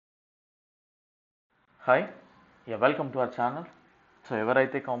Hi welcome to our channel. So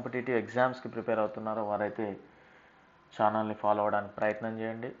ఎవరైతే competitive ఎగ్జామ్స్కి prepare అవుతున్నారో వారైతే ఛానల్ని ఫాలో అవ్వడానికి ప్రయత్నం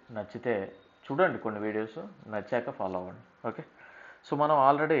చేయండి. నచ్చితే చూడండి కొన్ని వీడియోస్, నచ్చాక ఫాలో అవ్వండి. ఓకే, సో మనం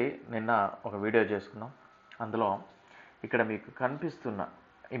ఆల్రెడీ నిన్న ఒక వీడియో చేసుకున్నాం. అందులో ఇక్కడ మీకు కనిపిస్తున్న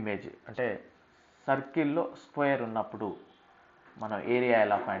ఇమేజ్ అంటే సర్కిల్లో స్క్వేర్ ఉన్నప్పుడు మనం ఏరియా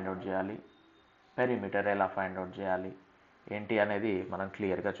ఎలా ఫైండ్ అవుట్ చేయాలి, పెరిమీటర్ ఎలా ఫైండ్ అవుట్ చేయాలి ఏంటి అనేది మనం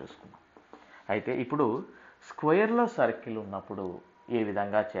క్లియర్గా చూసుకున్నాం. అయితే ఇప్పుడు స్క్వేర్లో సర్కిల్ ఉన్నప్పుడు ఏ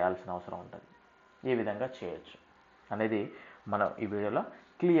విధంగా చేయాల్సిన అవసరం ఉంటుంది, ఏ విధంగా చేయొచ్చు అనేది మనం ఈ వీడియోలో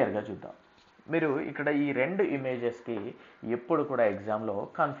క్లియర్గా చూద్దాం. మీరు ఇక్కడ ఈ రెండు ఇమేజెస్కి ఎప్పుడు కూడా ఎగ్జామ్లో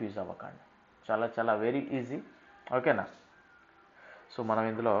కన్ఫ్యూజ్ అవ్వకండి. చాలా చాలా వెరీ ఈజీ. ఓకేనా? సో మనం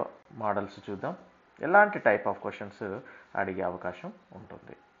ఇందులో మోడల్స్ చూద్దాం, ఎలాంటి టైప్ ఆఫ్ క్వశ్చన్స్ అడిగే అవకాశం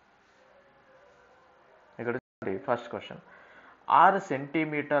ఉంటుంది. ఇక్కడ ఫస్ట్ క్వశ్చన్, 6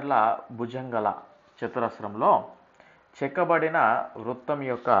 సెంటీమీటర్ల భుజంగల చతురస్రంలో చెక్కబడిన వృత్తం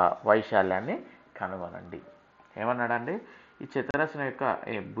యొక్క వైశాల్యాన్ని కనుగొనండి. ఏమన్నాడండి? ఈ చతురస్రం యొక్క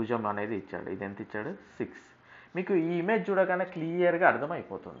భుజం అనేది ఇచ్చాడు. ఇది ఎంత ఇచ్చాడు? 6. మీకు ఈ ఇమేజ్ చూడగానే క్లియర్గా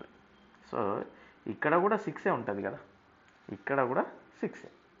అర్థమైపోతుంది. సో ఇక్కడ కూడా 6 ఉంటుంది కదా, ఇక్కడ కూడా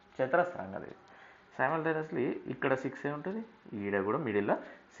 6 చతురస్రం కదా. ఇది సైమల్టేనియస్లీ ఇక్కడ 6 ఉంటుంది, ఈడ కూడా మిడిల్లో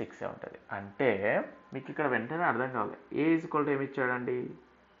 6 ఉంటుంది. అంటే మీకు ఇక్కడ వెంటనే అర్థం కావాలి, ఏ ఈక్వల్ టు ఏమి ఇచ్చాడండి?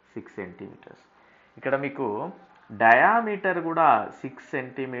 6 సెంటీమీటర్స్. ఇక్కడ మీకు డయామీటర్ కూడా 6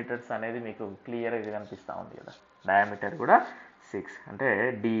 సెంటీమీటర్స్ అనేది మీకు క్లియర్గా కనిపిస్తూ ఉంది కదా. డయామీటర్ కూడా 6 అంటే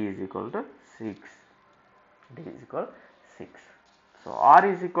D is equal to 6. D is equal 6. So are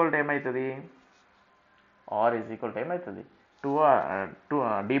is equal to ఏమవుతుంది? ఆర్ ఈజ్ ఈక్వల్ టు ఏమవుతుంది? 2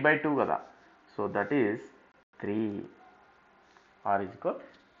 డి బై 2 కదా. So that is 3. Are is equal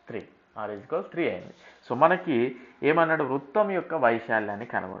 3. Are is equal 3 అయింది. సో మనకి ఏమన్నాడు? వృత్తం యొక్క వైశాల్యాన్ని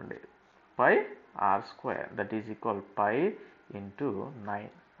కనుగొండి. పై are square that is equal pi into 9.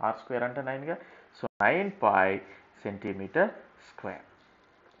 Are square అంటే 9గా. సో 9 పై సెంటీమీటర్ స్క్వేర్.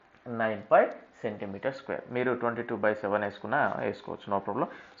 9 పై సెంటీమీటర్ స్క్వేర్. మీరు 22/7 వేసుకున్నా వేసుకోవచ్చు, నో ప్రాబ్లం.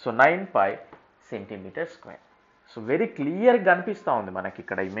 సో 9 పై సెంటీమీటర్ స్క్వేర్. సో వెరీ క్లియర్గా కనిపిస్తూ ఉంది మనకి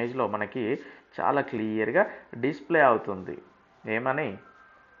ఇక్కడ ఇమేజ్లో, మనకి చాలా క్లియర్గా డిస్ప్లే అవుతుంది. ఏమని?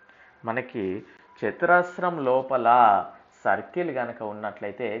 మనకి చతురస్రం లోపల సర్కిల్ కనుక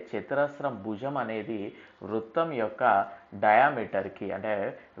ఉన్నట్లయితే చతురస్రం భుజం అనేది వృత్తం యొక్క డయామీటర్కి అంటే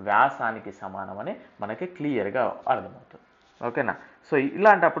వ్యాసానికి సమానమని మనకి క్లియర్గా అర్థమవుతుంది. ఓకేనా? సో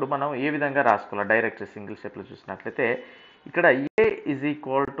ఇలాంటప్పుడు మనం ఏ విధంగా రాసుకోవాలి? డైరెక్ట్ సింగిల్ స్టెప్లో చూసినట్లయితే ఇక్కడ ఏ ఈజ్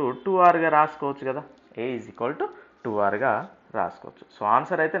ఈక్వల్ టు 2rగా రాసుకోవచ్చు కదా. ఏ ఈజ్ ఈక్వల్ టు 2rగా రాసుకోవచ్చు. సో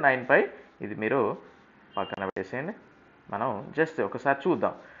ఆన్సర్ అయితే 9 పై. ఇది మీరు పక్కన వేసేయండి. మనం జస్ట్ ఒకసారి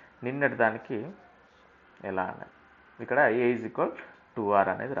చూద్దాం నిన్నటి దానికి ఎలా అనేది. ఇక్కడ ఏ ఈజ్ ఈక్వల్ 2r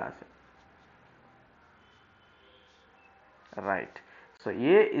అనేది రాసాం. Right. So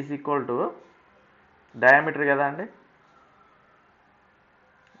A is equal to diameter కదా అండి.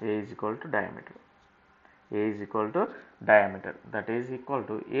 ఏ is equal to diameter. A is equal to diameter that is equal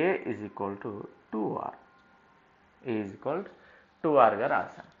to A is equal to 2r. A is equal to 2rగా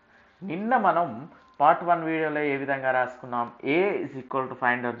రాసాం. నిన్న మనం part 1 వీడియోలో ఏ విధంగా రాసుకున్నాం? ఏ is equal to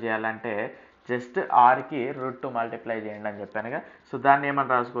find out చేయాలంటే just ఆర్కి √2 multiply చేయండి అని చెప్పానుగా. సో దాన్ని ఏమని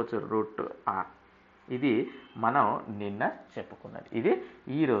రాసుకోవచ్చు? √r. ఇది మనం నిన్న చెప్పుకున్నది, ఇది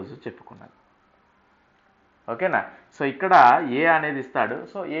ఈరోజు చెప్పుకున్నది. ఓకేనా? సో ఇక్కడ ఏ అనేది ఇస్తాడు.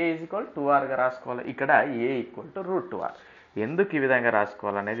 సో ఏ ఈజ్ ఈక్వల్ 2rగా రాసుకోవాలి. ఇక్కడ ఏ ఈక్వల్ టు √2r. ఎందుకు ఈ విధంగా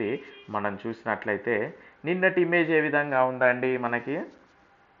రాసుకోవాలనేది మనం చూసినట్లయితే నిన్నటి ఇమేజ్ ఏ విధంగా ఉందండి? మనకి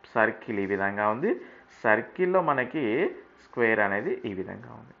సర్కిల్ ఈ విధంగా ఉంది, సర్కిల్లో మనకి స్క్వేర్ అనేది ఈ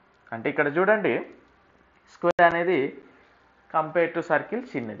విధంగా ఉంది. అంటే ఇక్కడ చూడండి, స్క్వేర్ అనేది కంపేర్ టు సర్కిల్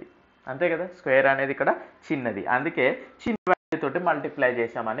చిన్నది, అంతే కదా. స్క్వేర్ అనేది ఇక్కడ చిన్నది, అందుకే చిన్న వాల్యూ తోటి మల్టిప్లై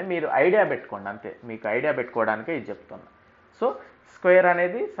చేసామని మీరు ఐడియా పెట్టుకోండి. అంతే, మీకు ఐడియా పెట్టుకోవడానికే ఇది చెప్తున్నా. సో స్క్వేర్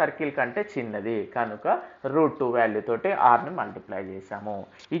అనేది సర్కిల్ కంటే చిన్నది కనుక √2 వాల్యూ తోటి ఆర్ని మల్టిప్లై చేసాము.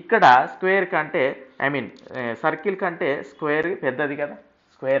 ఇక్కడ స్క్వేర్ కంటే సర్కిల్ కంటే స్క్వేర్ పెద్దది కదా,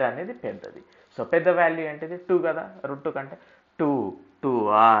 స్క్వేర్ అనేది పెద్దది. సో పెద్ద వాల్యూ ఏంటిది? 2 కదా. √2 కంటే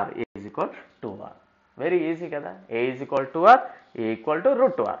 2r. A is equal 2r. Very easy కదా. ఏ is equal 2r, A equal to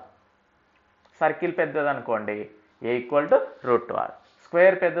 √2r. Circle పెద్దదనుకోండి A equal to √2r.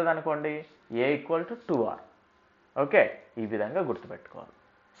 Square పెద్దదనుకోండి A equal to 2r. Okay, ఈ విధంగా గుర్తుపెట్టుకోవాలి.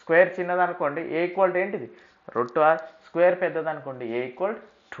 స్క్వేర్ చిన్నదనుకోండి ఏ ఈక్వల్ టు ఏంటిది? √2r. Square పెద్దదనుకోండి ఏ equal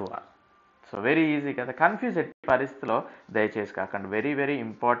 2r. So very easy కదా. Confuse ఎట్టి పరిస్థితిలో దయచేసి కాకండి, వెరీ వెరీ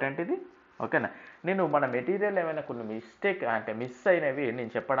ఇంపార్టెంట్ ఇది. ఓకేనా? నేను మన మెటీరియల్ ఏమైనా కొన్ని మిస్టేక్ అంటే మిస్ అయినవి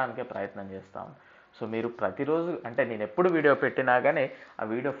నేను చెప్పడానికే ప్రయత్నం చేస్తాను. సో మీరు ప్రతిరోజు అంటే నేను ఎప్పుడు వీడియో పెట్టినా కానీ ఆ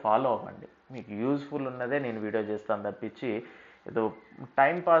వీడియో ఫాలో అవ్వండి. మీకు యూజ్ఫుల్ ఉన్నదే నేను వీడియో చేస్తాను తప్పించి ఏదో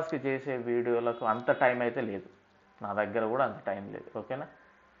టైం పాస్కి చేసే వీడియోలకు అంత టైం అయితే లేదు, నా దగ్గర కూడా అంత టైం లేదు. ఓకేనా?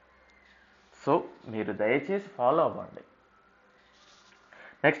 సో మీరు దయచేసి ఫాలో అవ్వండి.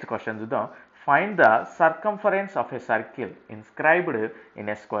 నెక్స్ట్ క్వశ్చన్ చూద్దాం. Find the circumference of a circle inscribed in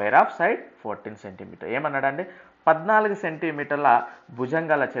a square of side 14 centimetre. ఏమన్నాడండి? 14 సెంటీమీటర్ల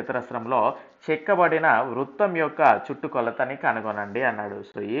భుజంగల చతురస్రంలో చెక్కబడిన వృత్తం యొక్క చుట్టుకొలతని కనుగొనండి అన్నాడు.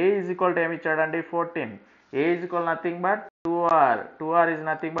 So A is equal to ఏమి ఇచ్చాడండి? 14. ఏ is equal nothing but 2r. 2r is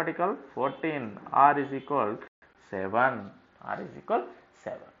nothing but equal 14. r is equal 7. r is equal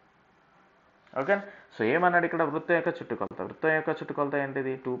 7. Okay. So ఏమన్నాడు ఇక్కడ? వృత్తం యొక్క చుట్టుకొలత. వృత్తం యొక్క చుట్టుకొలత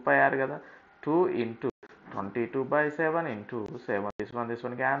ఏంటిది? 2πr కదా. 2 into 22/7 into 7. This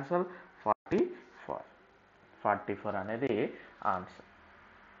one cancel. 44. 44 అనేది ఆన్సర్.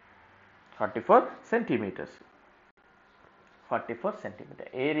 44 సెంటీమీటర్స్. 44 సెంటీమీటర్.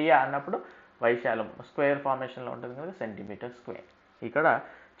 ఏరియా అన్నప్పుడు వైశాల్యం స్క్వేర్ ఫార్మేషన్లో ఉంటుంది కదా, సెంటీమీటర్ స్క్వేర్. ఇక్కడ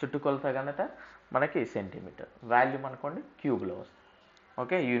చుట్టుకొలత కనుక మనకి సెంటీమీటర్, వాల్యూమ్ అనుకోండి క్యూబ్లో వస్తుంది.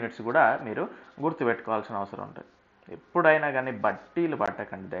 ఓకే. యూనిట్స్ కూడా మీరు గుర్తుపెట్టుకోవాల్సిన అవసరం ఉంటుంది. ఎప్పుడైనా కానీ బట్టీలు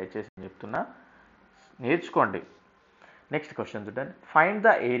పట్టకండి దయచేసి చెప్తున్నా, నేర్చుకోండి. నెక్స్ట్ క్వశ్చన్ చూడండి. Find the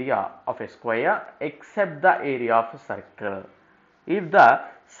area of a square except the area of circle if the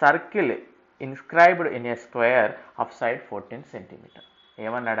circle inscribed in a square of side 14 centimetre.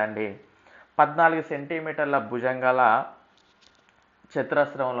 ఏమన్నాడండి? 14 సెంటీమీటర్ల భుజంగాల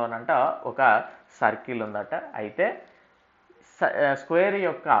చతురస్రంలోనంట ఒక సర్కిల్ ఉందట. అయితే స్క్వేర్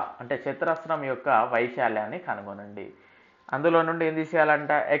యొక్క అంటే చతురస్రం యొక్క వైశాల్యాన్ని కనుగొనండి. అందులో నుండి ఏం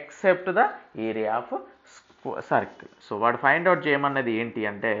తీసేయాలంట? Except the area of circle. So వాడు ఫైండ్ అవుట్ చేయమన్నది ఏంటి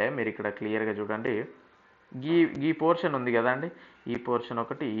అంటే, మీరు ఇక్కడ క్లియర్గా చూడండి. ఈ పోర్షన్ ఉంది కదండి, ఈ పోర్షన్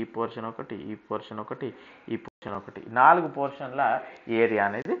ఒకటి, ఈ పోర్షన్ ఒకటి, ఈ పోర్షన్ ఒకటి, ఈ పోర్షన్ ఒకటి, 4 పోర్షన్ల ఏరియా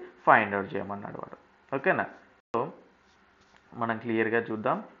అనేది ఫైండ్ అవుట్ చేయమన్నాడు వాడు. ఓకేనా? సో మనం క్లియర్గా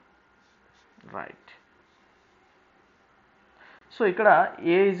చూద్దాం. రైట్. సో ఇక్కడ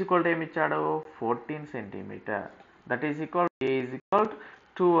ఏ ఈజ్ ఈక్వల్ టు ఏమి ఇచ్చాడు? 14 centimetre. That is equal A is equal to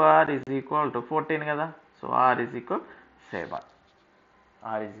 2r is equal to 14 కదా. So r is equal 7.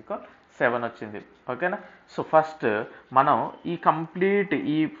 r is equal 7 వచ్చింది. ఓకేనా? సో ఫస్ట్ మనం ఈ కంప్లీట్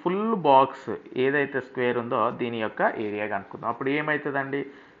ఈ ఫుల్ బాక్స్ ఏదైతే స్క్వేర్ ఉందో దీని యొక్క ఏరియా కనుక్కుందాం. అప్పుడు ఏమవుతుందండి?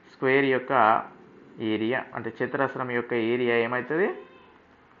 స్క్వేర్ యొక్క ఏరియా అంటే చతురస్రం యొక్క ఏరియా ఏమవుతుంది?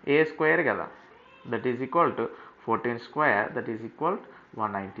 ఏ స్క్వేర్ కదా. That is equal to 14 square, that is equal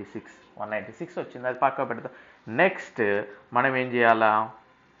 196. 196 వచ్చింది. అది పక్క పెడతాం. నెక్స్ట్ మనం ఏం చేయాలి?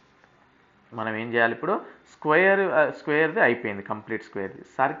 ఇప్పుడు స్క్వేర్ది అయిపోయింది, కంప్లీట్ స్క్వేర్ది.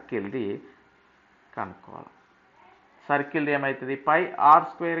 సర్కిల్ది కనుక్కోవాలి. సర్కిల్ది ఏమవుతుంది?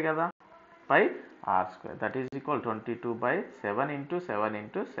 πr² కదా. πr², that is equal 22/7 into 7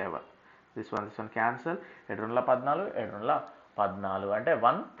 into 7. This one cancel. 7 14, 7 14 అంటే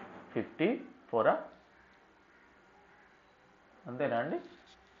 154. అంతేనా అండి?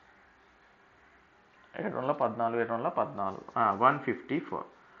 7 14, 7 14, 154.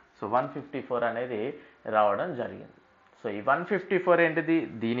 సో 154 అనేది రావడం జరిగింది. సో ఈ 154 ఏంటిది?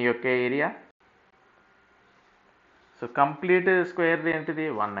 దీని యొక్క ఏరియా. సో కంప్లీట్ స్క్వేర్ ఏంటిది?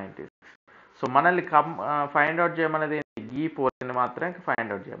 196. సో మనల్ని ఫైండ్ అవుట్ చేయమన్నది ఈ పోర్షన్ మాత్రమే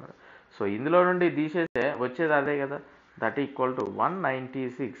ఫైండ్ అవుట్ చేయమన్నది. సో ఇందులో నుండి తీసేస్తే వచ్చేది అదే కదా. దట్ ఈక్వల్ టు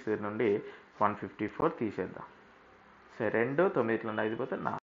 196 నుండి 154 తీసేద్దాం. సో 2 9 5 పోతే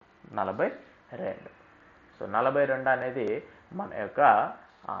 42. సో 42 అనేది మన యొక్క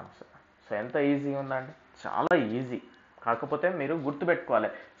ఆన్సర్. సో ఎంత ఈజీ ఉందండి? చాలా ఈజీ. కాకపోతే మీరు గుర్తుపెట్టుకోవాలి,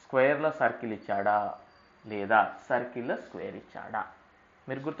 స్క్వేర్లో సర్కిల్ ఇచ్చాడా లేదా సర్కిల్లో స్క్వేర్ ఇచ్చాడా.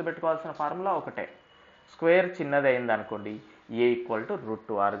 మీరు గుర్తుపెట్టుకోవాల్సిన ఫార్ములా ఒకటే. స్క్వేర్ చిన్నది అయింది అనుకోండి, ఏ ఈక్వల్ టు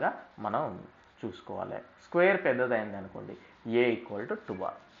 √2rగా మనం చూసుకోవాలి. స్క్వేర్ పెద్దది అయింది అనుకోండి, ఏ ఈక్వల్ టు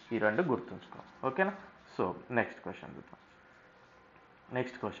 2r. ఈ రెండు గుర్తుంచుకోవాలి. ఓకేనా? సో నెక్స్ట్ క్వశ్చన్ చూద్దాం.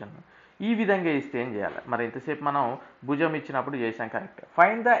 నెక్స్ట్ క్వశ్చన్ ఈ విధంగా ఇస్తే ఏం చేయాలి? మరి ఇంతసేపు మనం భుజం ఇచ్చినప్పుడు చేసాం correct.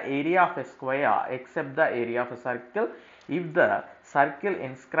 Find the area of a square except the area of a circle if the circle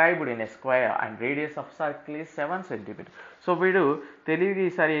inscribed in a square and radius of circle is 7 centimetre. So వీడు తెలివిగా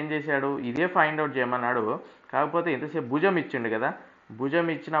ఈసారి ఏం చేశాడు? ఇదే ఫైండ్ అవుట్ చేయమన్నాడు. కాకపోతే ఇంతసేపు భుజం ఇచ్చిండు కదా, భుజం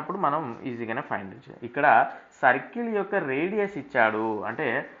ఇచ్చినప్పుడు మనం ఈజీగానే ఫైండ్ అవుట్ చేయాలి. ఇక్కడ సర్కిల్ యొక్క రేడియస్ ఇచ్చాడు అంటే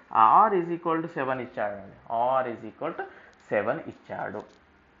r ఈజ్ ఈక్వల్ టు 7 ఇచ్చాడు అండి. r ఈజ్ ఈక్వల్ టు 7 ఇచ్చాడు.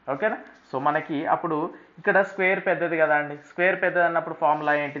 ఓకేనా? సో మనకి అప్పుడు ఇక్కడ స్క్వేర్ పెద్దది కదా అండి. స్క్వేర్ పెద్దది అన్నప్పుడు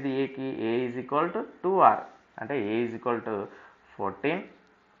ఫార్ములా ఏంటిది? ఏకి ఏ ఈజ్ ఈక్వల్ టు 2r అంటే ఏ is equal to 14.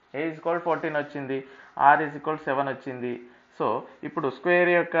 A is equal 14 వచ్చింది. r ఈజ్ ఈక్వల్ 7 వచ్చింది. సో ఇప్పుడు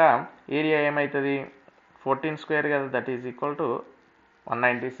స్క్వేర్ యొక్క ఏరియా ఏమవుతుంది 14 స్క్వేర్ కదా, that is equal to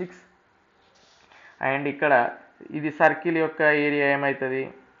 196. And ఇక్కడ ఇది సర్కిల్ యొక్క ఏరియా ఏమవుతుంది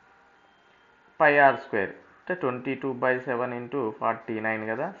పై ఆర్ స్క్వేర్ అంటే 22/7 ఇంటూ 49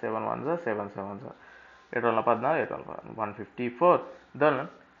 కదా, 7 1 7 7 7 14 7 154.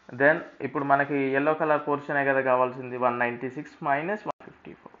 దెన్ ఇప్పుడు మనకి ఎల్లో కలర్ పోర్షనే కదా కావాల్సింది, 196 మైనస్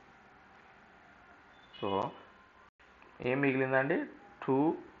 154. సో ఏం మిగిలిందండి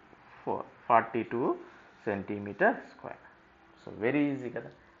 42 centimetre square. So very easy కదా,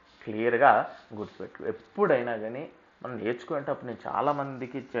 క్లియర్గా గుర్తుపెట్టు. ఎప్పుడైనా కానీ మనం నేర్చుకునేటప్పుడు నేను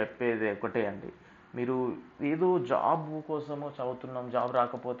చాలామందికి చెప్పేది ఒకటే అండి, మీరు ఏదో జాబ్ కోసము చదువుతున్నాం, జాబ్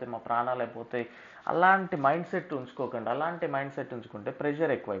రాకపోతే మా ప్రాణాలు అయిపోతాయి అలాంటి మైండ్ సెట్ ఉంచుకోకండి. అలాంటి మైండ్ సెట్ ఉంచుకుంటే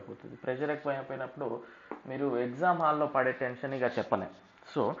ప్రెషర్ ఎక్కువైపోతుంది. ప్రెషర్ ఎక్కువైపోయినప్పుడు మీరు ఎగ్జామ్ హాల్లో పడే టెన్షన్ ఇక చెప్పలేం.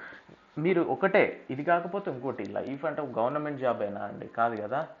 సో మీరు ఒకటే, ఇది కాకపోతే ఇంకోటి, లైఫ్ అంటే గవర్నమెంట్ జాబ్ అయినా అండి కాదు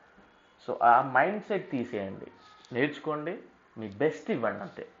కదా. సో ఆ మైండ్ సెట్ తీసేయండి, నేర్చుకోండి, మీ బెస్ట్ ఇవ్వండి,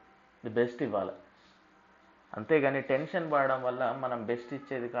 అంతే. మీ బెస్ట్ ఇవ్వాలి, అంతేగాని టెన్షన్ పడడం వల్ల మనం బెస్ట్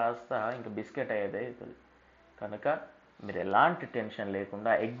ఇచ్చేది కాస్త ఇంకా బిస్కెట్ అయ్యేదే అవుతుంది. కనుక మీరు ఎలాంటి టెన్షన్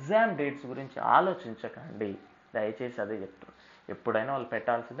లేకుండా ఎగ్జామ్ డేట్స్ గురించి ఆలోచించకండి, దయచేసి అదే చెప్తారు. ఎప్పుడైనా వాళ్ళు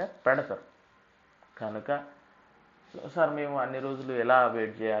పెట్టాల్సిందే పెడతారు. కనుక సార్ మేము అన్ని రోజులు ఎలా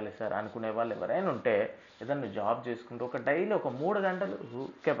వెయిట్ చేయాలి సార్ అనుకునే వాళ్ళు ఎవరైనా ఉంటే, ఏదన్నా జాబ్ చేసుకుంటూ ఒక డైలీ ఒక 3 గంటలు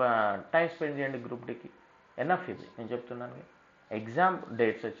టైం స్పెండ్ చేయండి గ్రూప్ డీకి, ఎనఫ్. ఇది నేను చెప్తున్నాను. ఎగ్జామ్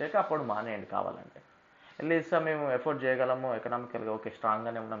డేట్స్ వచ్చాక అప్పుడు మానేయండి కావాలంటే. లేదు సార్ మేము ఎఫోర్డ్ చేయగలము, ఎకనామికల్గా ఓకే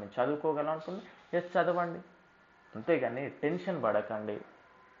స్ట్రాంగ్గానే ఉన్నాం, మేము చదువుకోగలం అనుకుంటే ఎస్ చదవండి, అంతేగాని టెన్షన్ పడకండి.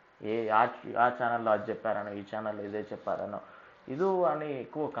 ఆ ఛానల్లో అది చెప్పారనో, ఈ ఛానల్లో ఇదే చెప్పారనో ఇది అని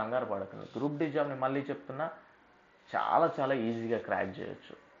ఎక్కువ కంగారు పడకండి. గ్రూప్ డి జాబ్ని మళ్ళీ చెప్తున్నా, చాలా చాలా ఈజీగా క్రాక్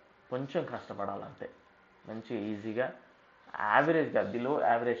చేయొచ్చు, కొంచెం కష్టపడాలంటే మంచి ఈజీగా యావరేజ్గా బిలో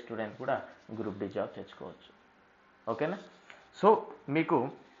యావరేజ్ స్టూడెంట్ కూడా గ్రూప్ డి జాబ్ తెచ్చుకోవచ్చు. ఓకేనా? సో మీకు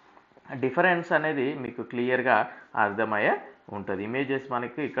డిఫరెన్స్ అనేది మీకు క్లియర్గా అర్థమయ్యే ఉంటుంది. ఇమేజెస్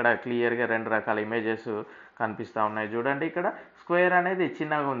మనకి ఇక్కడ క్లియర్గా 2 రకాల ఇమేజెస్ కనిపిస్తూ ఉన్నాయి చూడండి. ఇక్కడ స్క్వేర్ అనేది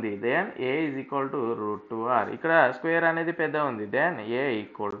చిన్నగా ఉంది, then A is equal to √2r. ఇక్కడ స్క్వేర్ అనేది పెద్దగా ఉంది, then A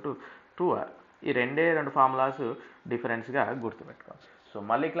equal to 2r. ఈ 2 ఫార్ములాస్ డిఫరెన్స్గా గుర్తుపెట్టుకోండి. సో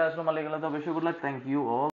మళ్ళీ క్లాస్లో మళ్ళీ కలుద్దాం. Wish you good luck. Thank you all.